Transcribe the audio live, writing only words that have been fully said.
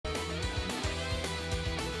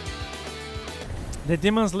The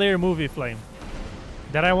Demon Slayer movie, Flame.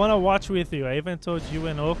 That I want to watch with you. I even told you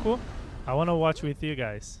and Oku. I want to watch with you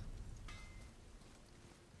guys.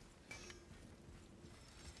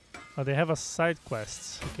 Oh, they have a side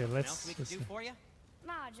quest. Okay, let's. We can do for you?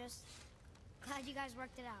 Nah, just glad you guys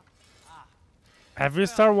worked it out. Have you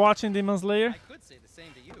started watching Demon Slayer? I could say the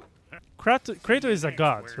same to you. Kratos is a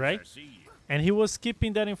god, right? And he was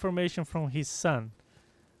keeping that information from his son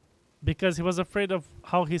because he was afraid of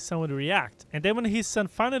how his son would react. And then when his son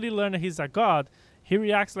finally learned he's a god, he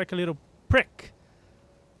reacts like a little prick,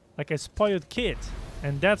 like a spoiled kid.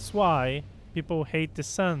 And that's why people hate the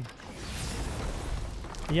son.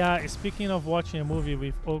 Yeah, speaking of watching a movie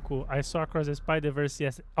with Oku, I saw Across the Spider-Verse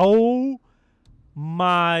yesterday. Oh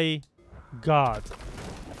my god.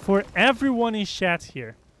 For everyone in chat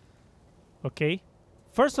here, okay?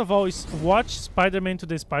 First of all, is watch Spider-Man to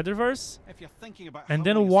the Spider-Verse, and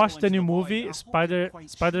then watch the new movie,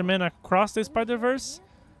 Spider-Man Across the Spider-Verse.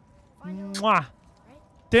 Mwah!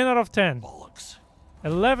 10 out of 10.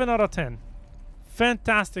 11 out of 10.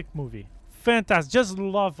 Fantastic movie. Fantastic. Just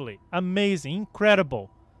lovely. Amazing. Incredible.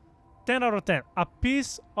 10 out of 10. A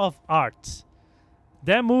piece of art.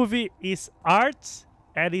 That movie is art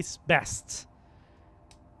at its best.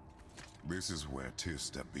 This is where Tears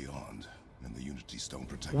stepped beyond, and the Unity Stone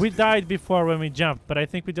protects. We died before when we jumped, but I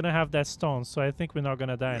think we didn't have that stone, so I think we're not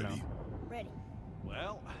gonna die now. Ready.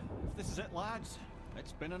 Well, if this is it, lads,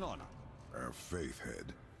 it's been an honor. Our faith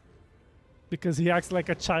head. Because he acts like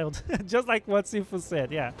a child, just like what Sifu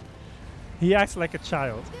said. Yeah, he acts like a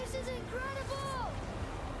child. This is incredible!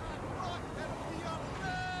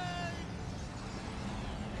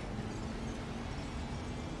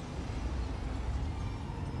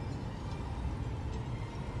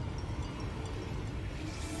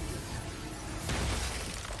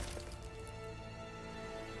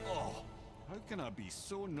 Oh, how can I be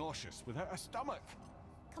so nauseous without a stomach?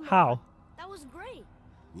 Come How? on. That was great.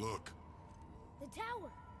 Look. The tower.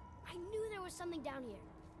 I knew there was something down here.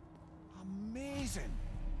 Amazing.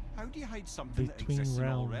 How do you hide something that Between exists in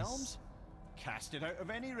all realms. realms? Cast it out of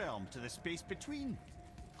any realm to the space between.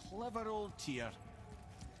 Clever old Tyr.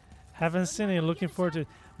 Haven't seen it. Looking forward to it.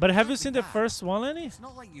 But have you seen the first one, Lenny? It's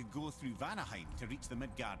not like you go through Vanaheim to reach the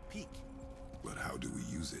Midgard Peak. But how do we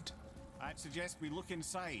use it? I'd suggest we look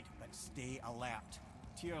inside, but stay alert.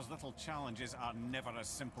 Tyr's little challenges are never as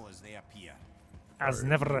simple as they appear. As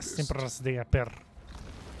never as simple as they appear.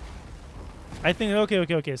 I think,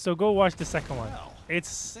 okay. So go watch the second one. Well,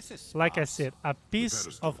 It's, this is like I sparse. said, a piece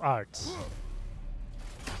pedestal. of art.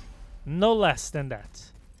 No less than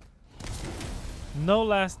that. No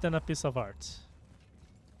less than a piece of art.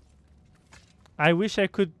 I wish I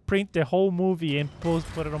could print the whole movie and put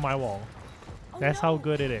it on my wall. Oh, That's no. how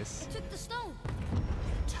good it is. It took the stone.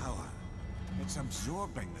 Tower. It's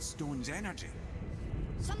absorbing the stone's energy.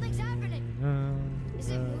 Something's happening. Is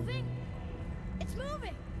it moving? It's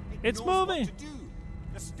moving. It's knows moving. What to do.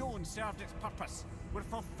 The stone served its purpose. We're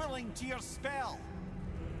fulfilling Tyr's spell.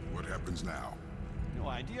 What happens now? No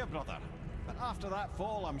idea, brother. But after that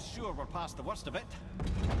fall, I'm sure we're past the worst of it.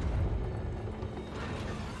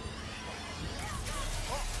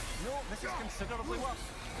 Oh, no, this is considerably worse.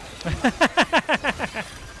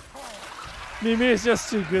 Mimi is just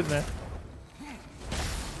too good, man.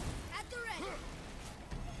 At the ready.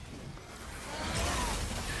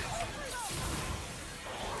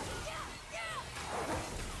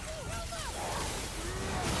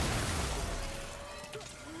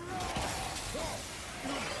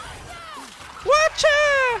 Watch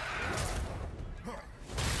it!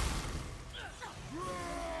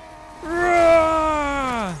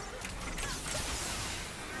 Roar!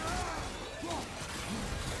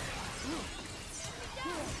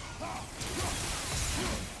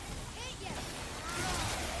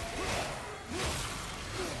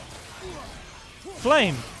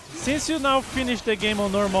 Flame, since you now finished the game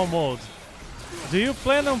on normal mode, do you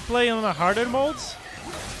plan on playing on a harder mode?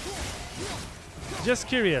 Just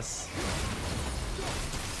curious.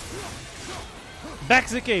 Back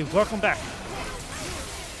ZK, welcome back.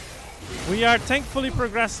 We are thankfully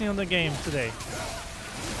progressing on the game today.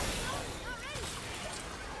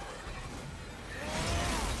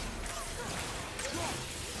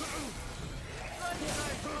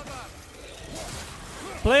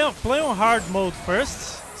 Play on hard mode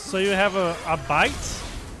first, so you have a bite,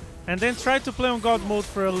 and then try to play on God mode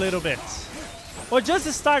for a little bit. Or just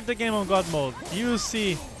start the game on God mode. You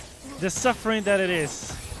see the suffering that it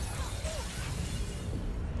is.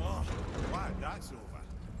 Oh, glad that's over.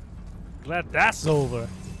 Glad that's over.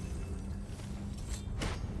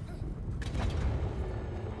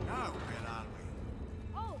 Now, where are we?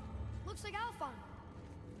 Oh, looks like Alphon.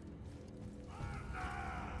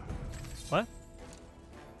 What?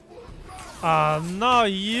 Ah, no,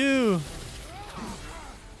 you!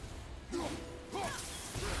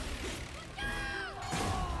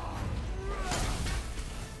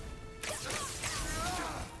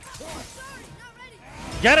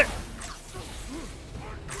 Get it!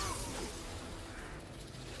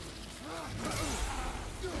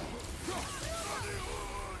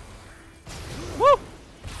 Woo!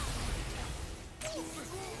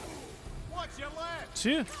 What's your left?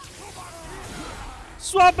 Two.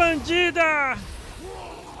 Sua bandida!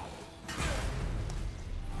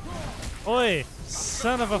 Oi,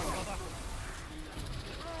 son of a...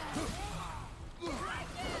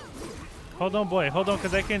 Hold on, boy. Hold on,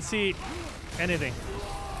 because I can't see anything.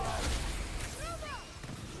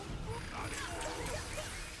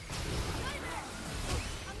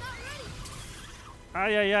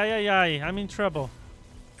 Ay, ay, ay, ay, ay. I'm in trouble.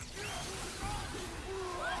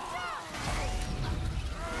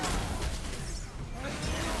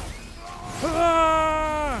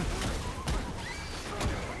 Ah!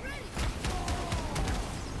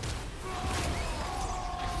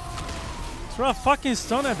 Throw a fucking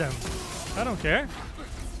stone at them. I don't care.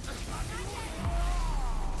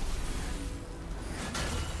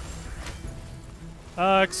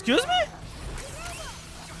 Excuse me?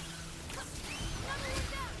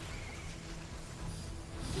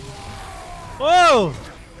 Whoa!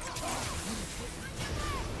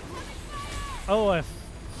 Oh, I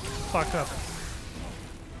fuck up.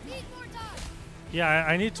 Yeah,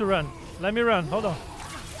 I need to run. Let me run. Hold on.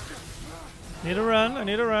 Need to run. I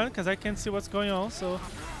need to run because I can't see what's going on. So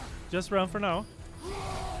just run for now.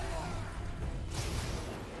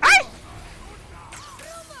 Ay!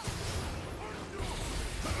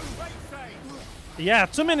 Yeah,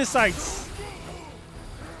 too many sights.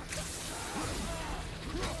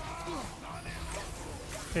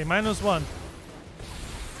 Okay, -1.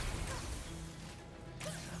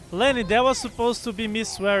 Lenny, that was supposed to be me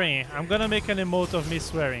swearing. I'm gonna make an emote of me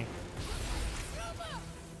swearing.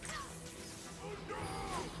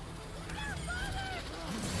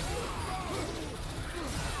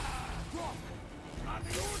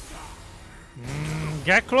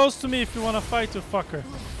 Get close to me if you wanna fight, you fucker.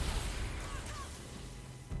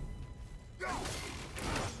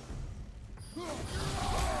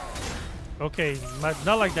 Okay,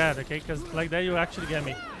 not like that, okay? Because like that you actually get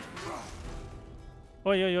me.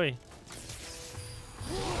 Oi, oi, oi.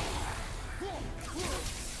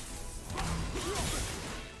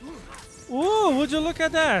 Ooh, would you look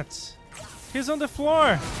at that? He's on the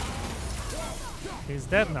floor. He's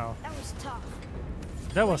dead now. That was tough.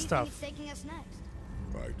 That was What do you tough. think is taking us next?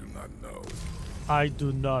 I do not know. I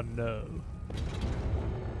do not know.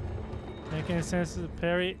 Making sense of the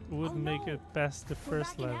parry would Oh, make no. it past the We're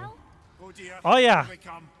first back in level. hell? Oh dear. Oh, yeah. Here we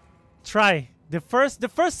come. Try the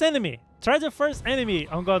first enemy. Try the first enemy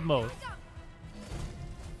on God mode.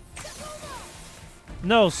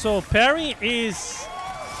 No, so parry is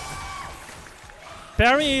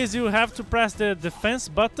you have to press the defense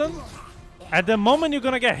button at the moment you're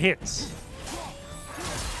gonna get hit.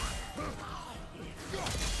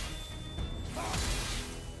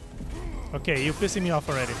 Okay, you're pissing me off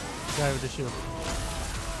already. Guy with the shield.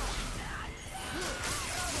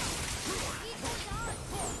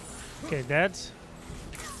 Okay, dead.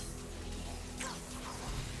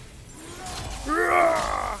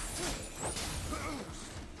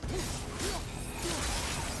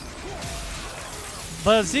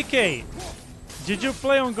 But ZK, did you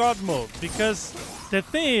play on God mode? Because the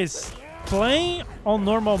thing is, playing on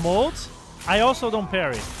normal mode, I also don't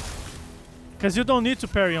parry. Because you don't need to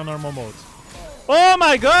parry on normal mode. Oh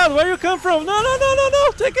my god, where you come from? No, no, no, no,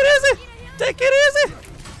 no! Take it easy! Take it easy!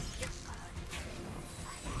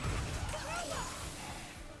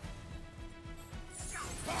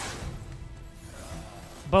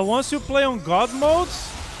 But once you play on God mode,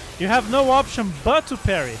 you have no option but to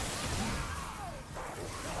parry.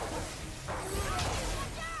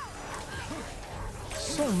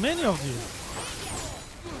 So many of you.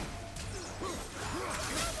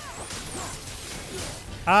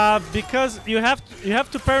 Because you have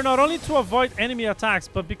to parry not only to avoid enemy attacks,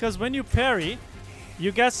 but because when you parry,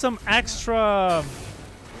 you get some extra,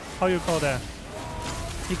 how you call that?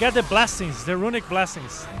 You get the blessings, the runic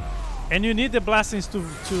blessings. And you need the blessings to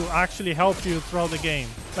actually help you throughout the game.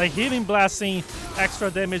 Like healing blessing,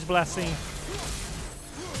 extra damage blessing.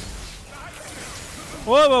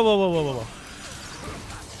 Whoa, whoa, whoa, whoa, whoa, whoa,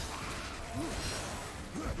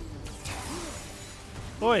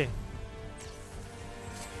 whoa. Oi.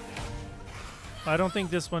 I don't think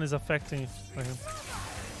this one is affecting him.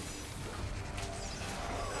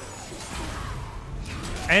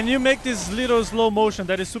 And you make this little slow motion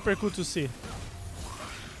that is super cool to see.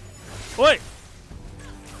 Oi!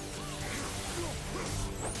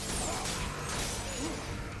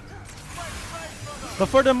 But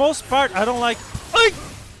for the most part, I don't like... Oi!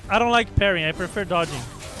 I don't like parrying. I prefer dodging.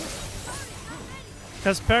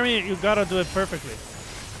 Because parrying, you gotta do it perfectly.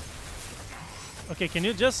 Okay, can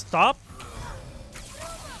you just stop?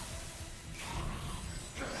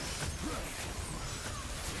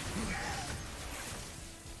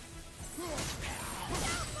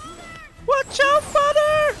 Watch out,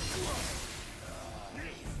 father!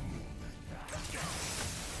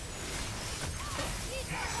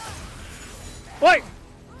 Wait!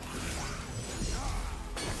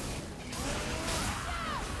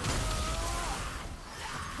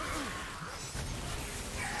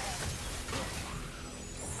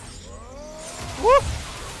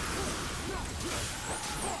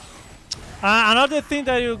 Another thing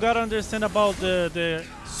that you gotta understand about the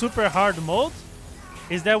super hard mode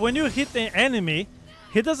is that when you hit the enemy,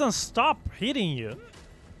 he doesn't stop hitting you.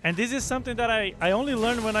 And this is something that I only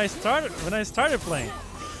learned when I started playing.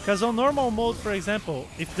 Because on normal mode, for example,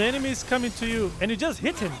 if the enemy is coming to you and you just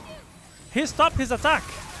hit him, he stopped his attack.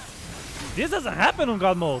 This doesn't happen on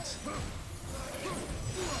God mode.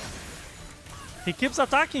 He keeps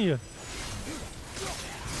attacking you.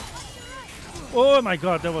 Oh my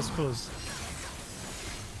god, that was close.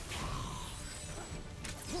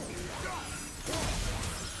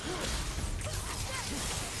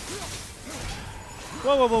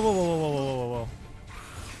 Whoa, whoa, whoa, whoa, whoa, whoa, whoa, whoa, whoa.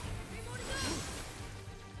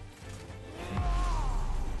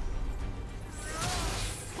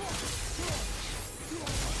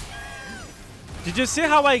 Did you see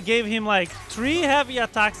how I gave him like 3 heavy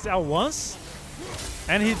attacks at once?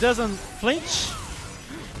 And he doesn't flinch?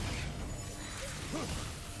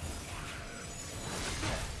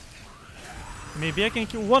 Maybe I can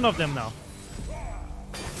kill one of them now.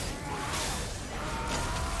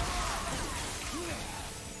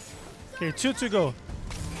 Okay, 2 to go.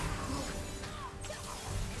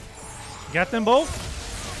 Got them both?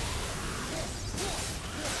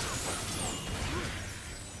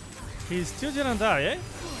 He still didn't die, eh?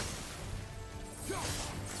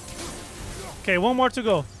 Okay, 1 more to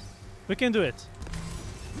go. We can do it.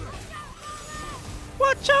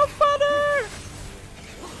 Watch out, father!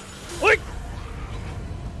 Oi!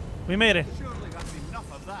 We made it. Surely that's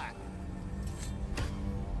enough of that.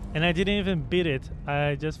 And I didn't even beat it.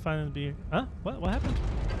 I just found it be... Huh? What happened?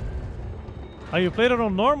 Oh, you played it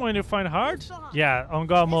on normal and you find hard? Yeah, on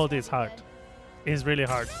God mode it's hard. It's really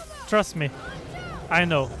hard. Trust me. I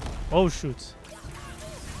know. Oh, shoot.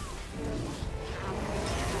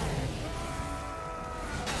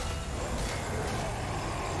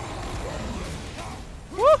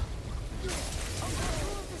 Woo!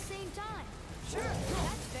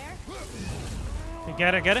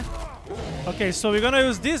 Get it, get it? Okay, so we're gonna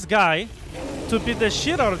use this guy to beat the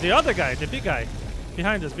shit out of the other guy, the big guy.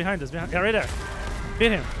 Behind us, behind us, behind. Yeah, right there.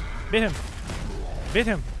 Beat him, beat him, beat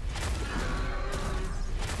him.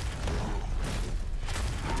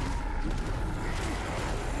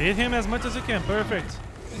 Beat him as much as you can, perfect.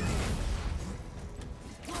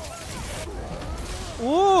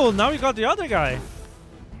 Ooh, now we got the other guy.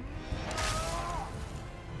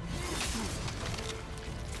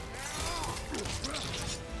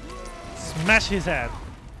 Smash his head.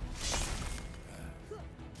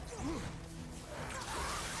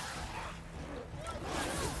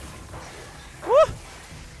 Woo!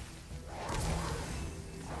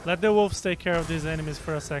 Let the wolves take care of these enemies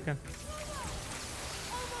for a second.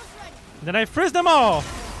 Then I freeze them all!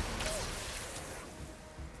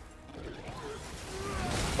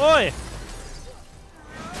 Oi!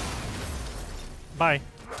 Bye.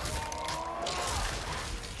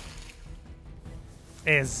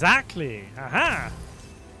 Exactly! Aha!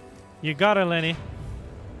 You got it, Lenny.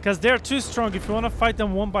 Because they're too strong. If you want to fight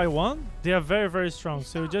them one by one, they are very, very strong.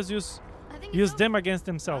 So you just use them against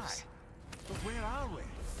themselves. But where are we?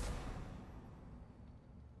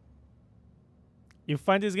 You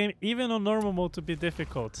find this game even on normal mode to be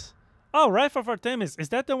difficult. Oh, Rifle of Artemis. Is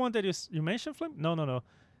that the one that you mentioned, Flame? No, no, no.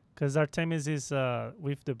 Because Artemis is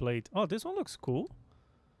with the blade. Oh, this one looks cool.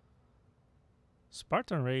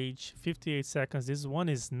 Spartan Rage, 58 seconds. This one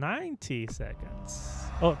is 90 seconds.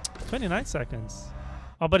 Oh, 29 seconds.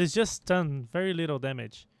 Oh, but it's just stun. Very little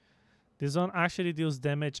damage. This one actually deals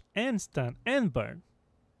damage and stun and burn.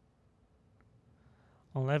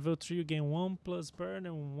 On level 3, you gain 1 plus burn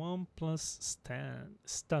and 1 plus stun.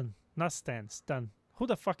 Stun. Not stand. Stun. Who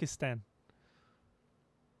the fuck is Stan?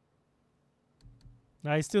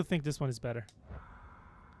 I still think this one is better.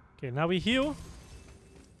 Okay, now we heal.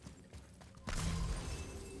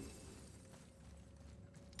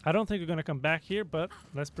 I don't think we're gonna come back here, but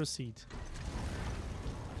let's proceed.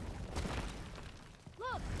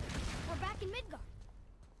 Look, we're back in Midgard.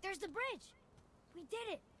 There's the bridge. We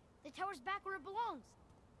did it. The tower's back where it belongs.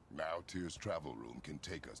 Now Tyr's travel room can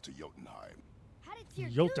take us to Jotunheim. How did Tyr do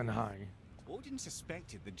that? Jotunheim. Odin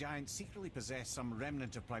suspected the giants secretly possessed some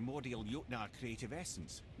remnant of primordial Jotnar creative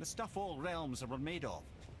essence, the stuff all realms were made of.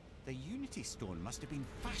 The Unity Stone must have been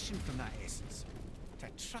fashioned from that essence. To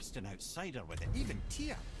trust an outsider with it, even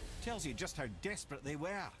Tyr, tells you just how desperate they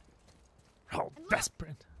were. How And look,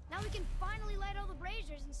 desperate. Now we can finally light all the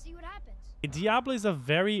braziers and see what happens. Diablo is a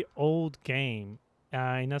very old game.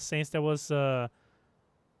 In a sense, there was a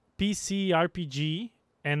PC RPG,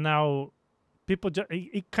 and now people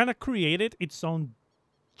it kind of created its own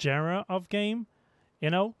genre of game. You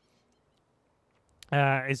know,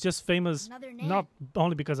 it's just famous Another name. not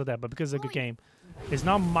only because of that, but because of the game. It's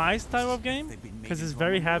not my style of game They've been made because it's into a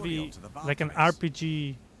very memorial heavy, to the like an Valkyries.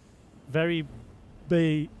 RPG, very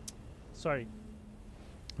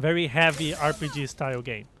very heavy RPG style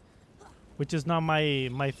game, which is not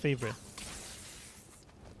my favorite.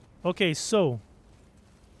 Okay, so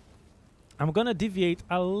I'm gonna deviate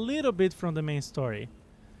a little bit from the main story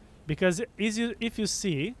because if you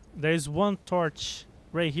see, there is one torch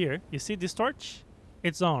right here. You see this torch?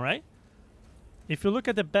 It's on, right? If you look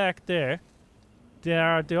at the back there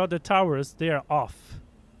are the other towers. They are off,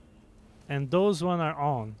 and those one are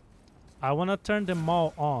on. I wanna turn them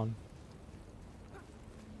all on.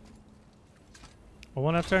 I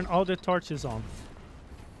wanna turn all the torches on.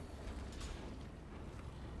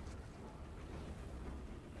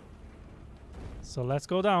 So let's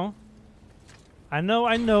go down. I know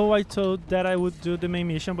I told that I would do the main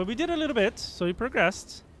mission, but we did a little bit, so we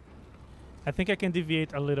progressed. I think I can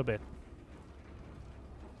deviate a little bit.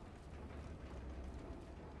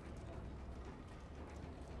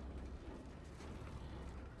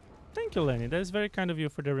 Thank you, Lenny. That is very kind of you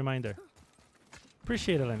for the reminder.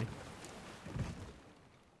 Appreciate it, Lenny.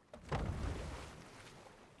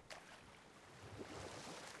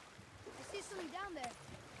 I see something down there.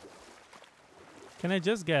 Can I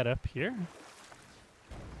just get up here?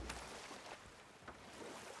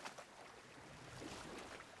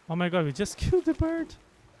 Oh my god, we just killed the bird.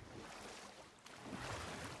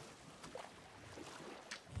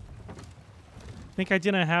 I think I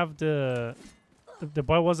didn't have the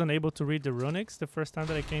boy wasn't able to read the runics the first time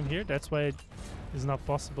that I came here. That's why it's not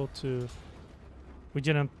possible to... We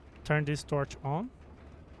didn't turn this torch on.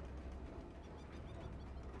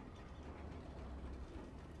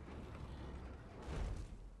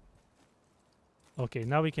 Okay,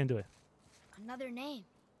 now we can do it. Another name.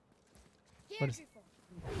 What is-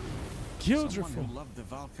 Gildriful. Someone Beautiful. who loved the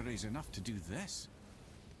Valkyries enough to do this.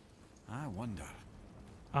 I wonder.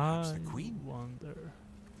 I the queen? wonder.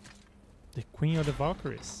 The Queen of the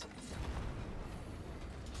Valkyries.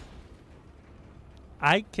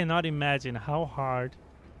 I cannot imagine how hard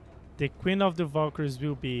the Queen of the Valkyries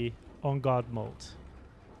will be on God mode.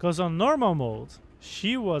 Because on normal mode,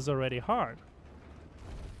 she was already hard.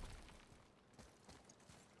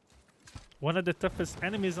 One of the toughest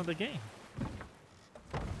enemies on the game.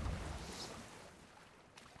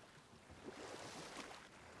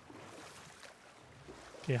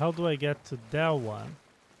 Okay, how do I get to that one?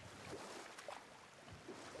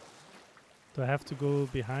 Do I have to go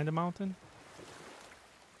behind the mountain?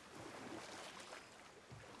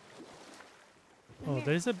 Oh, Mimir,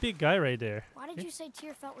 there's a big guy right there. why did you say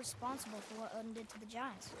Tyr felt responsible for what Odin did to the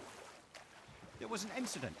giants? There was an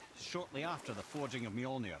incident shortly after the forging of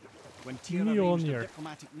Mjolnir, when Tyr arranged a Mjolnir.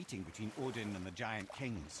 diplomatic meeting between Odin and the giant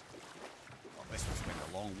kings. Well, this was when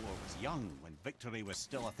the Long War was young, when victory was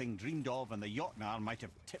still a thing dreamed of, and the Jotnar might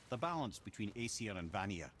have tipped the balance between Aesir and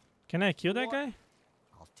Vanir. Can I kill that What? guy?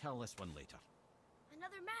 I'll tell this one later.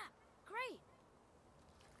 Another map. Great.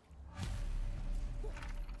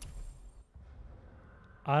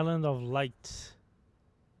 Island of Light.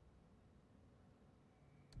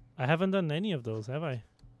 I haven't done any of those, have I?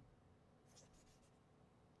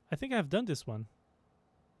 I think I've done this one.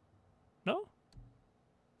 No?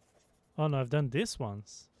 Oh no, I've done this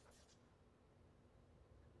once.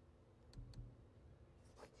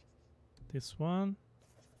 This one.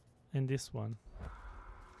 And this one.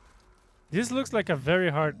 This looks like a very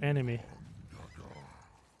hard enemy.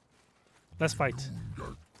 Let's fight.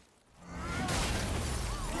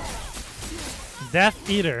 Death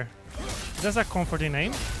Eater. That's a comforting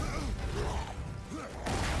name.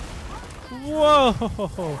 Whoa!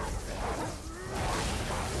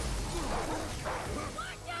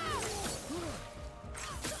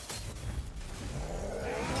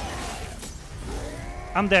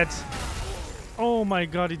 I'm dead. Oh my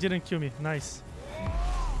god, he didn't kill me. Nice.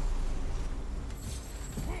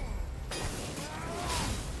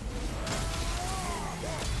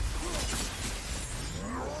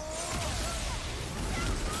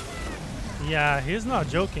 Yeah, he's not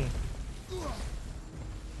joking.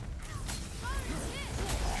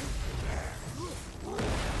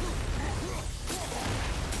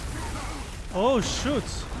 Oh, shoot.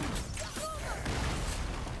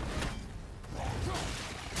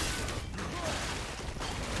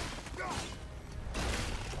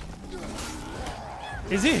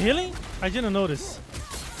 Is he healing? I didn't notice.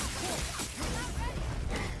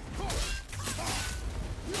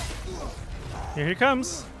 Here he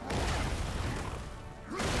comes.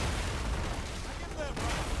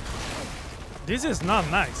 This is not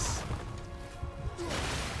nice.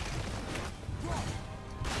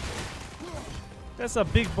 That's a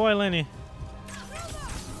big boy, Lenny.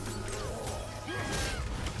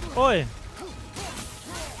 Oi.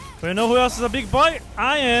 But you know who else is a big boy?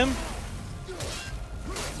 I am.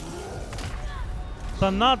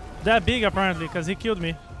 But not that big apparently, because he killed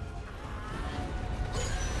me.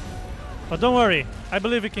 But don't worry, I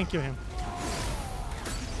believe we can kill him.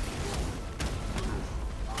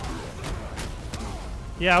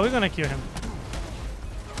 Yeah, we're gonna kill him.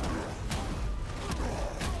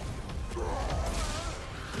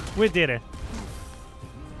 We did it.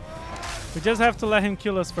 We just have to let him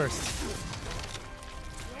kill us first.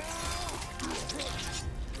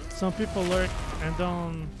 Some people lurk and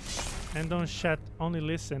don't chat, only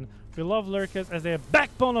listen. We love lurkers as the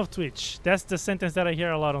backbone of Twitch. That's the sentence that I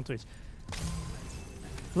hear a lot on Twitch.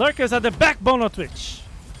 Lurkers are the backbone of Twitch.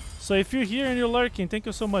 So if you're here and you're lurking, thank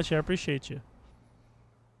you so much. I appreciate you.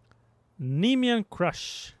 Nemean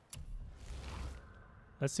Crush.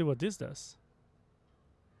 Let's see what this does.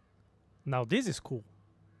 Now this is cool.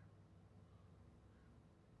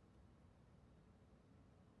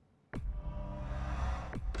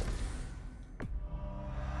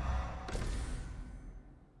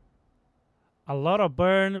 A lot of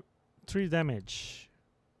burn, 3 damage.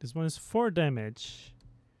 This one is 4 damage.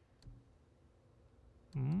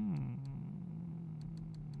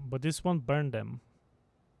 But this won't burn them.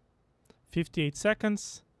 58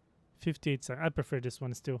 seconds. 58 seconds. I prefer this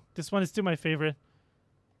one still. This one is still my favorite.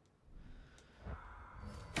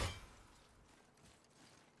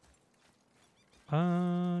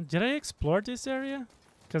 Did I explore this area?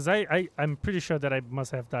 Because I'm pretty sure that I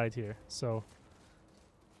must have died here. So,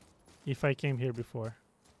 if I came here before.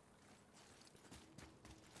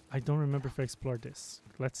 I don't remember if I explored this.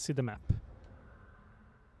 Let's see the map.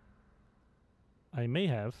 I may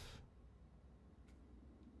have.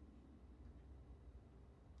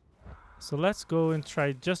 So let's go and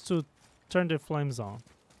try just to turn the flames on.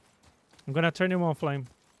 I'm gonna turn him on flame.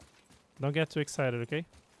 Don't get too excited, okay?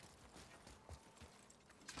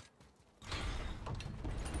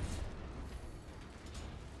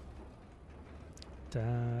 I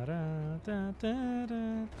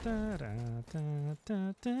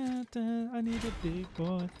need a big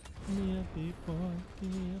boy. Give me a big boy.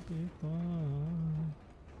 Give me a big boy.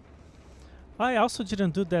 I also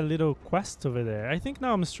didn't do that little quest over there. I think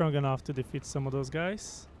now I'm strong enough to defeat some of those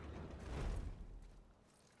guys.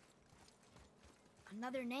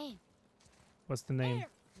 Another name. What's the name?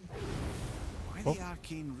 Why the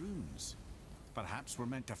arcane runes? Perhaps we're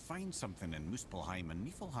meant to find something in Muspelheim and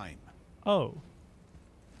Niflheim. Oh.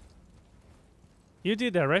 You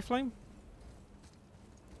did that, right, Flame?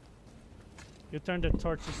 You turned the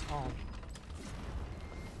torches on.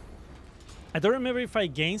 I don't remember if I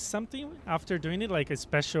gained something after doing it, like a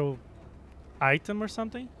special item or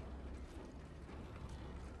something.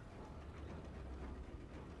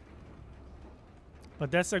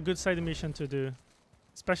 But that's a good side mission to do.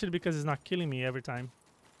 Especially because it's not killing me every time.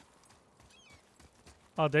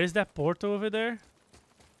 Oh, there's that portal over there.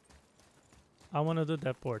 I want to do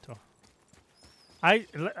that portal. I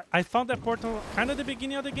found that portal kind of the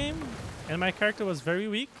beginning of the game, and my character was very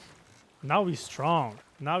weak. Now he's strong.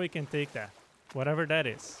 Now we can take that, whatever that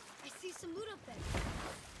is. I see some loot up there.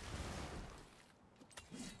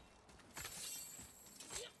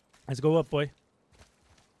 Let's go up, boy.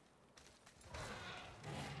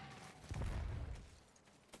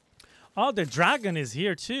 Oh, the dragon is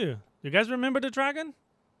here too. You guys remember the dragon?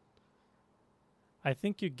 I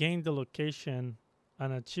think you gained the location.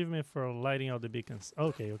 An achievement for lighting out the beacons.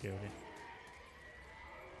 Okay.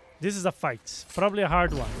 This is a fight. Probably a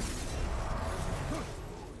hard one.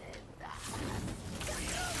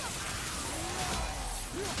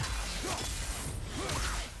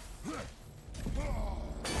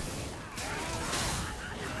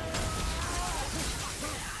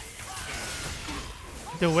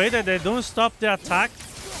 The way that they don't stop the attack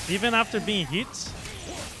even after being hit.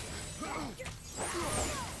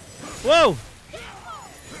 Whoa!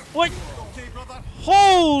 What?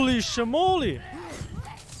 Holy shamoly!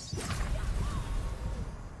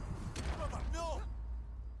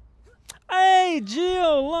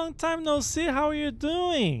 Gio! Long time no see. How are you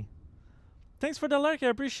doing? Thanks for the like. I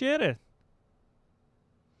appreciate it.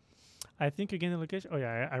 I think you gain the location. Oh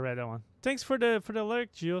yeah, I read that one. Thanks for the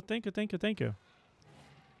like, Gio. Thank you, thank you, thank you.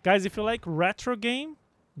 Guys, if you like retro game,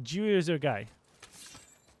 Gio is your guy.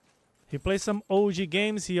 He plays some OG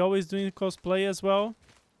games. He always doing cosplay as well.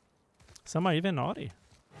 Some are even naughty.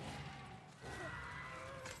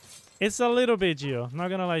 It's a little bit, Gio. Not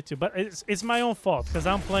gonna lie to you, but it's my own fault because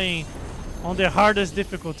I'm playing on the hardest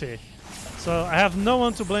difficulty. So I have no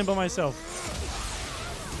one to blame but myself.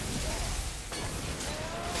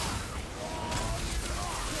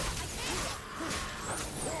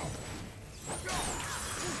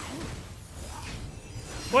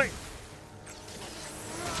 Wait.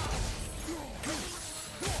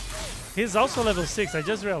 He's also level 6. I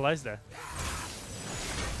just realized that.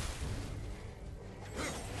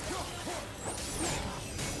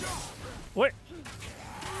 Wait.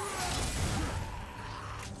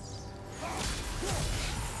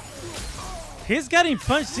 He's getting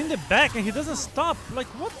punched in the back and he doesn't stop. Like,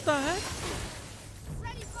 what the heck?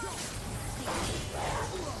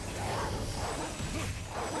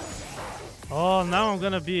 Oh, now I'm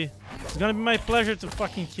gonna be... It's gonna be my pleasure to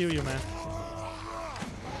fucking kill you, man.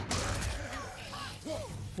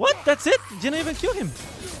 What? That's it? Didn't even kill him.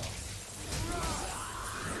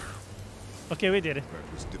 Okay, we did it.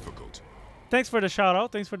 That was difficult. Thanks for the shout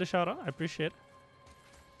out. Thanks for the shout out. I appreciate it.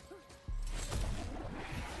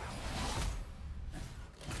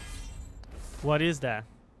 What is that?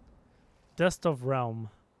 Dust of Realm.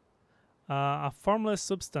 A formless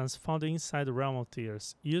substance found inside the Realm of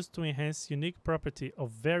Tears, used to enhance unique property of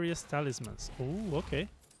various talismans. Oh, okay.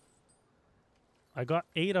 I got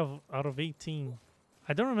 8 out of 18.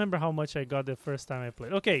 I don't remember how much I got the first time I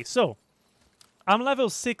played. Okay, so I'm level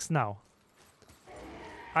 6 now.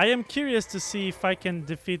 I am curious to see if I can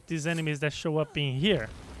defeat these enemies that show up in here.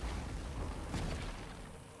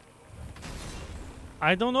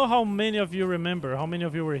 I don't know how many of you remember, how many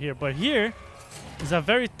of you were here, but here is a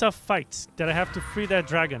very tough fight that I have to free that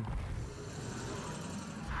dragon.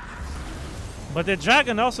 But the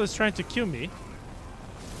dragon also is trying to kill me.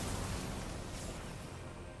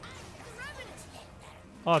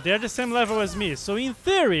 Oh, they're the same level as me. So in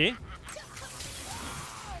theory,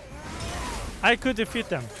 I could defeat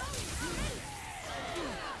them.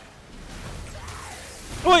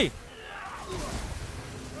 Oi!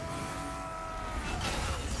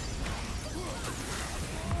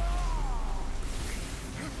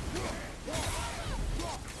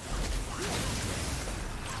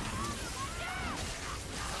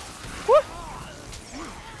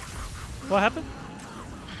 What happened?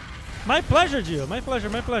 My pleasure, Gio. My pleasure,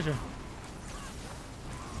 my pleasure.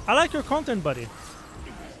 I like your content, buddy.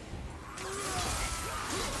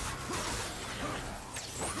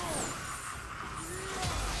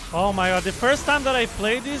 Oh my god, the first time that I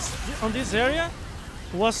played this on this area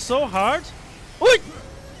was so hard. Oi!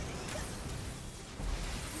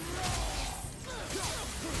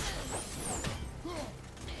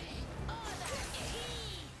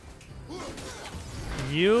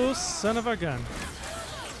 You son of a gun.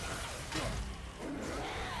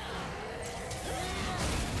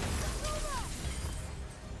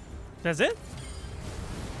 That's it?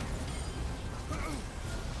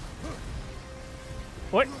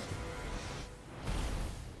 What?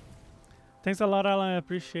 Thanks a lot, Alan. I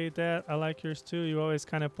appreciate that. I like yours too. You always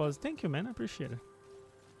kind of pause. Thank you, man. I appreciate it.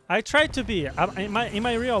 I try to be. In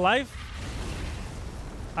my real life,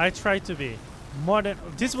 I try to be. More than...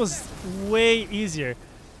 This was way easier.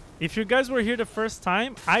 If you guys were here the first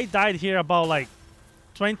time, I died here about like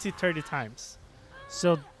 20, 30 times.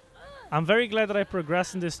 So I'm very glad that I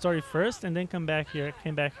progressed in this story first and then came back here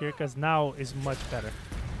because now is much better.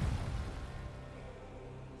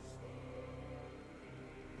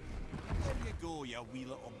 There you go, you wee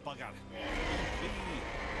little bugger.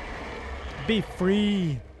 Be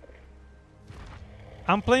free.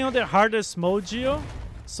 I'm playing on the hardest mode, Gio,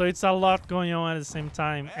 so it's a lot going on at the same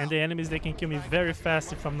time, and the enemies, they can kill me very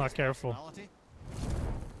fast if I'm not careful.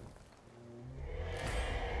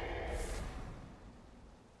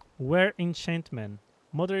 Wear Enchantment.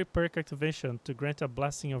 Moderate perk activation to grant a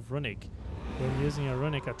Blessing of Runic when using a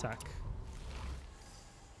Runic attack.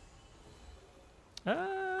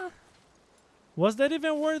 Was that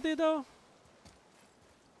even worthy though?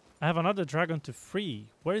 I have another dragon to free.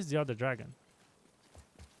 Where is the other dragon?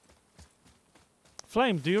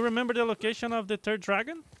 Flame, do you remember the location of the third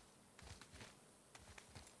dragon?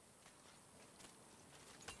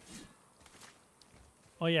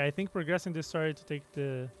 Oh yeah, I think progressing this story to take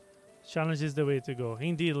the challenge is the way to go.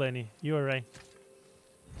 Indeed, Lenny, you are right.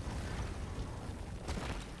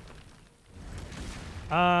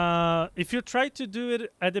 If you try to do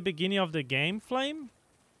it at the beginning of the game, Flame,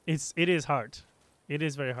 it is hard. It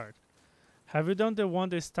is very hard. Have you done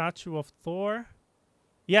the statue of Thor?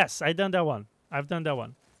 Yes, I done that one. I've done that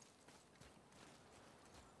one.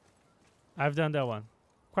 I've done that one.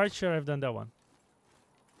 Quite sure I've done that one.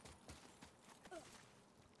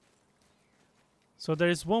 So there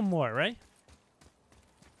is one more, right?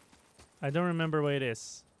 I don't remember where it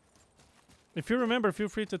is. If you remember, feel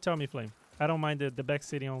free to tell me, Flame. I don't mind the back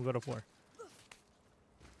sitting on God of War.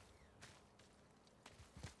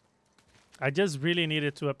 I just really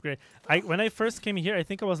needed to upgrade. When I first came here, I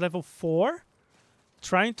think I was level 4.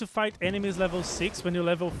 Trying to fight enemies level 6 when you're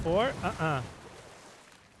level 4?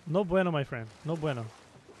 No bueno, my friend. No bueno.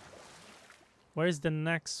 Where is the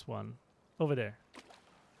next one? Over there.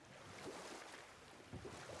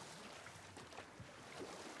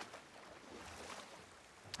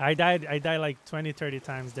 I died like 20, 30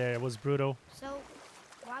 times there. It was brutal. So,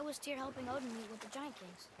 why was Tyr helping Odin meet with the Giant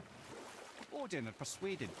Kings? Odin had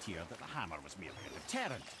persuaded Tyr that the hammer was merely a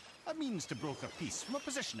deterrent, a means to broker peace from a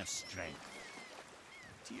position of strength.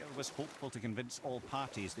 Tyr was hopeful to convince all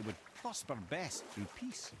parties they would prosper best through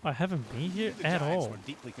peace. I haven't been here The at giants all. were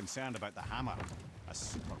deeply concerned about the hammer, a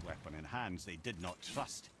super weapon in hands they did not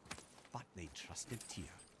trust. But they trusted Tyr.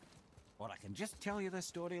 Or I can just tell you the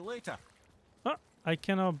story later. Oh, I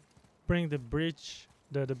cannot bring the bridge,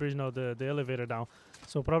 the elevator down.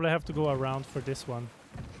 So probably have to go around for this one.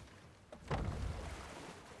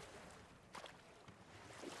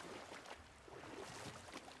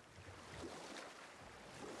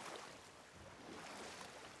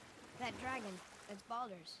 That dragon, that's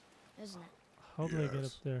Baldur's, isn't it? How do I get up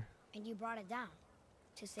Yes. there? And you brought it down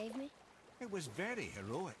to save me? It was very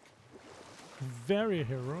heroic. Very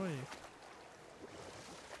heroic.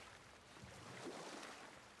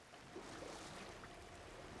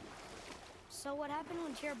 So what happened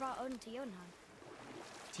when Tyr brought Odin to Jotunheim?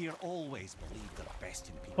 Tyr always believed the best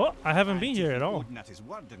in people. Oh, I haven't And been to here at keep all. Odin at his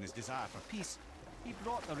word and his desire for peace, he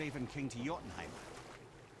brought the Raven King to Jotunheim.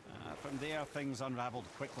 From there, things unraveled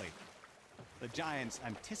quickly. The giants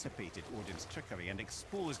anticipated Odin's trickery and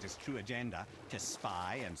exposed his true agenda to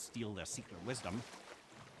spy and steal their secret wisdom.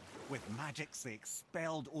 With magics, they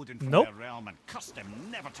expelled Odin from Nope. their realm and cursed him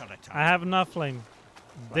never to return. I have enough Flame.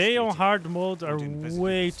 They on hard mode are Odin visited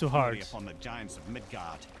way his too fury hard. upon the giants of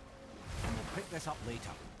Midgard. And we'll pick this up later.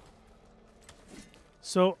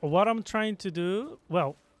 So what I'm trying to do,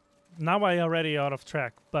 well, now I already out of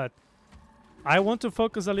track, but I want to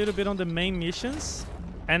focus a little bit on the main missions,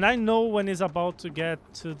 and I know when it's about to get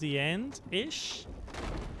to the end-ish.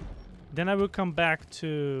 Then I will come back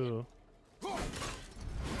to...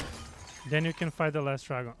 Then you can fight the last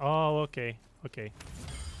dragon. Oh, okay, okay.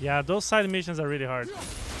 Yeah, those side missions are really hard.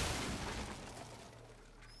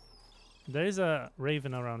 There is a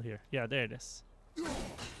raven around here. Yeah, there it is.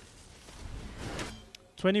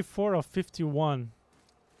 24 of 51.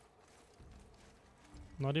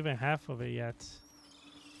 Not even half of it yet.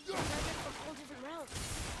 Dragons from all different realms.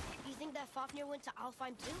 You think that Fafnir went to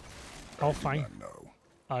Alfheim too? I'll find. I know.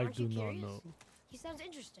 I Aren't do you not curious? know. He sounds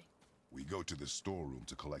interesting. We go to the storeroom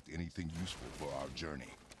to collect anything useful for our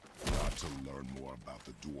journey. Not to learn more about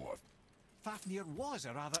the dwarf. Fafnir was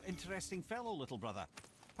a rather interesting fellow, little brother.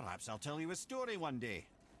 Perhaps I'll tell you a story one day.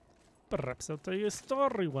 Perhaps I'll tell you a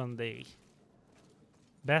story one day.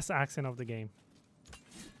 Best accent of the game.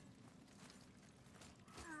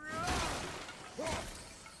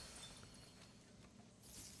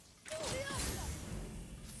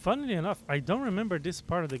 Funnily enough, I don't remember this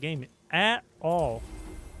part of the game at all.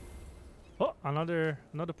 Oh, another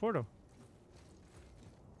portal.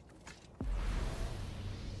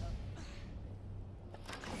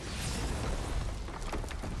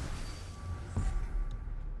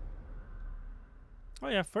 Oh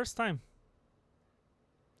yeah, first time.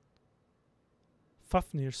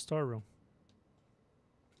 Fafnir storeroom.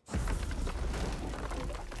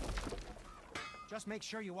 Just make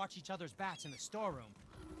sure you watch each other's backs in the storeroom.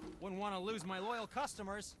 Wouldn't want to lose my loyal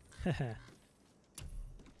customers.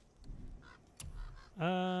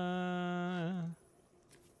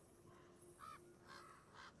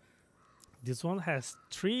 This one has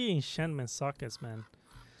 3 enchantment sockets, man.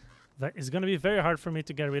 That is gonna be very hard for me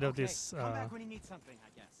to get rid of Okay, this come back when you need something, I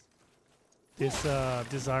guess.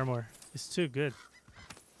 this armor. It's too good.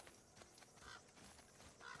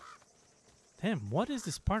 Damn, what is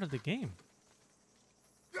this part of the game?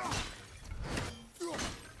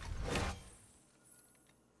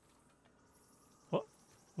 Oh,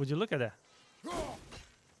 would you look at that?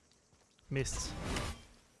 Missed.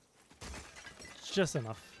 Just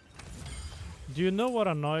enough. Do you know what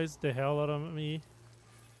annoys the hell out of me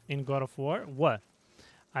in God of War? What?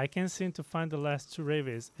 I can't seem to find the last two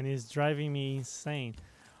ravens, and it's driving me insane.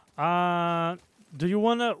 Do you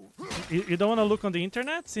wanna? You don't wanna look on the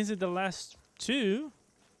internet since it's the last two?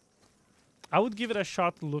 I would give it a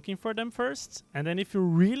shot looking for them first, and then if you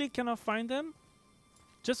really cannot find them,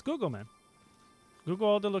 just Google, man. Google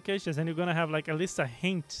all the locations, and you're gonna have like at least a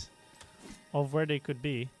hint of where they could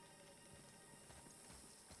be.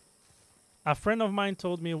 A friend of mine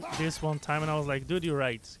told me this one time, and I was like, dude, you're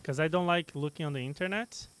right. Because I don't like looking on the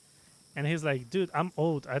internet. And he's like, dude, I'm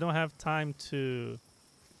old. I don't have time to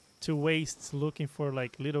waste looking for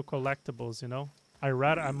like little collectibles, you know? I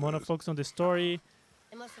want to focus on the story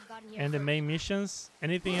They must have gotten here and the first. main missions.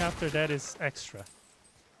 Anything after that is extra.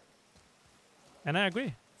 And I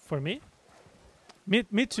agree. For me.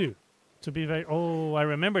 Me too. To be very... Oh, I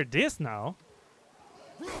remember this now.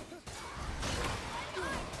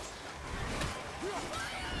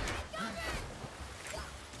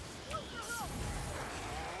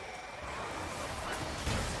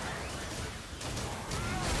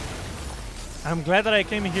 I'm glad that I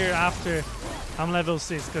came here after I'm level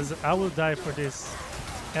 6, because I will die for this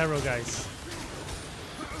arrow, guys.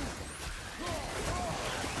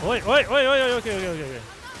 Oi, oi, oi, oi, oi, okay, okay, okay,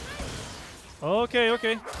 okay. Okay,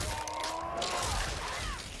 okay.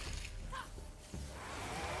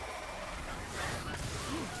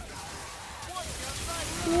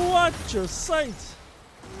 Watch your sight!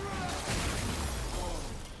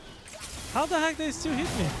 How the heck they still hit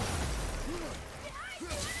me?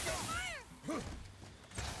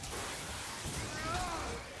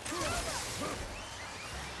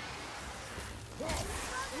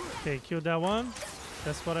 Okay, kill that one.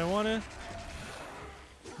 That's what I wanted.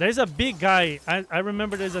 There's a big guy. I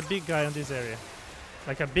remember there's a big guy in this area.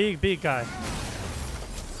 Like a big guy.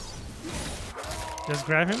 Just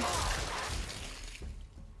grab him.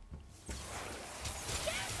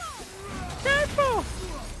 Careful!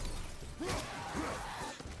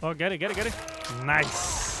 Oh, get it, get it, get it.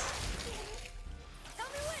 Nice.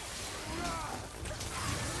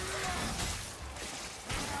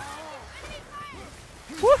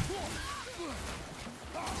 Woo!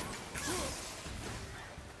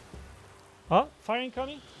 Oh, fire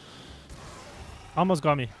incoming. Almost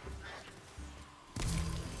got me.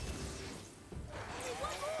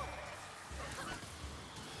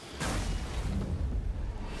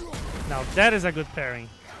 Now that is a good pairing.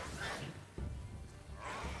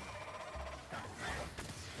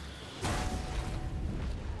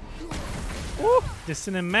 Woo! The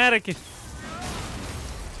cinematic is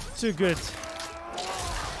too good.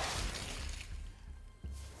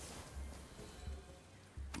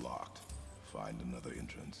 Locked. Find another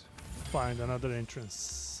entrance. Find another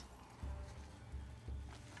entrance.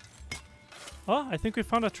 Oh, I think we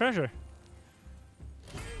found a treasure.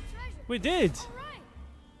 Treasure. We did! All right.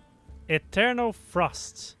 Eternal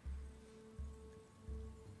Frost.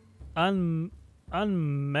 Unmeltable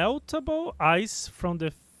ice from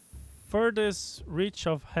the furthest reach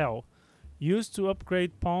of hell. Used to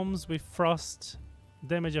upgrade palms with frost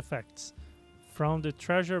damage effects. From the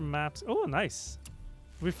treasure maps. Oh, nice.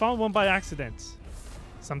 We found one by accident.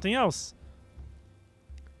 Something else.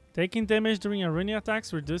 Taking damage during a running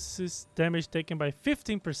attacks reduces damage taken by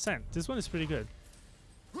 15%. This one is pretty good.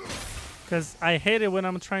 Because I hate it when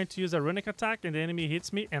I'm trying to use a runic attack and the enemy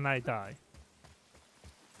hits me and I die.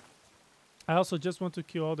 I also just want to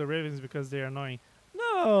kill all the ravens because they are annoying.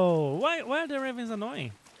 No! Why are the ravens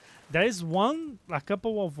annoying? There is a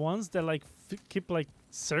couple of ones that like keep like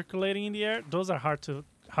circulating in the air. Those are hard to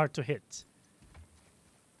hit.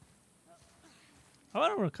 I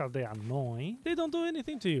don't recall they're annoying. They don't do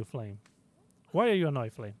anything to you, Flame. Why are you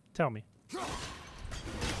annoyed, Flame? Tell me.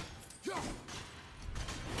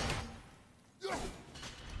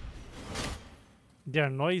 They're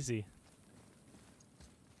noisy.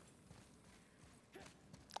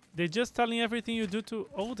 They're just telling everything you do to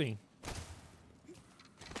Odin.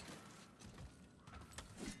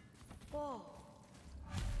 Whoa.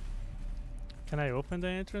 Can I open the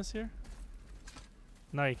entrance here?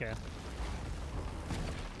 No, you can't.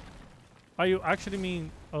 Oh, you actually mean...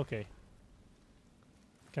 Okay.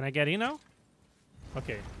 Can I get in now?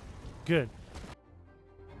 Okay. Good.